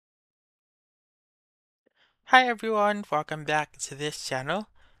Hi everyone, welcome back to this channel,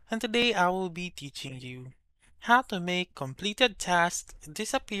 and today I will be teaching you how to make completed tasks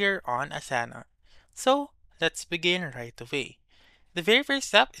disappear on Asana. So let's begin right away. The very first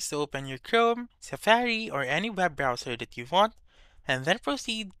step is to open your Chrome, Safari, or any web browser that you want, and then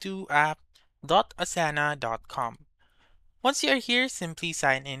proceed to app.asana.com. Once you are here, simply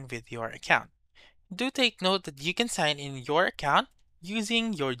sign in with your account. Do take note that you can sign in your account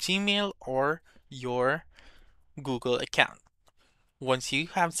using your Gmail or your Google account. Once you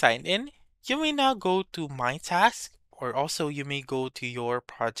have signed in, you may now go to My Task, or also you may go to your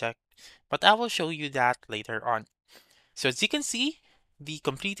project, but I will show you that later on. So as you can see, the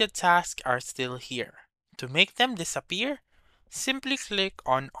completed tasks are still here. To make them disappear, simply click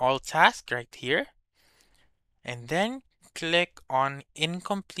on All Tasks right here, and then click on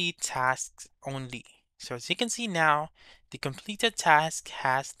Incomplete Tasks Only. So as you can see now, the completed task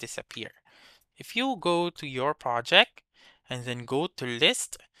has disappeared. If you go to your project and then go to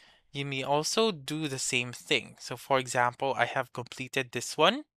list, you may also do the same thing. So for example, I have completed this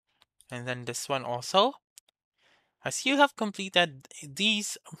one and then this one also. As you have completed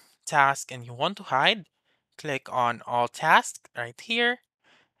these tasks and you want to hide, click on all tasks right here.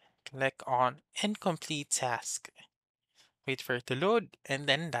 Click on incomplete task. Wait for it to load and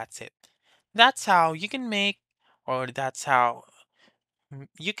then that's it. That's how you can make or that's how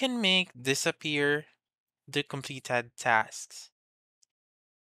you can make disappear the completed tasks.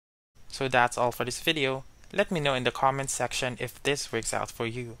 So that's all for this video. Let me know in the comments section if this works out for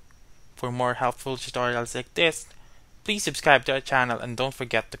you. For more helpful tutorials like this, please subscribe to our channel and don't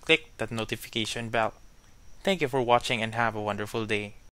forget to click that notification bell. Thank you for watching and have a wonderful day.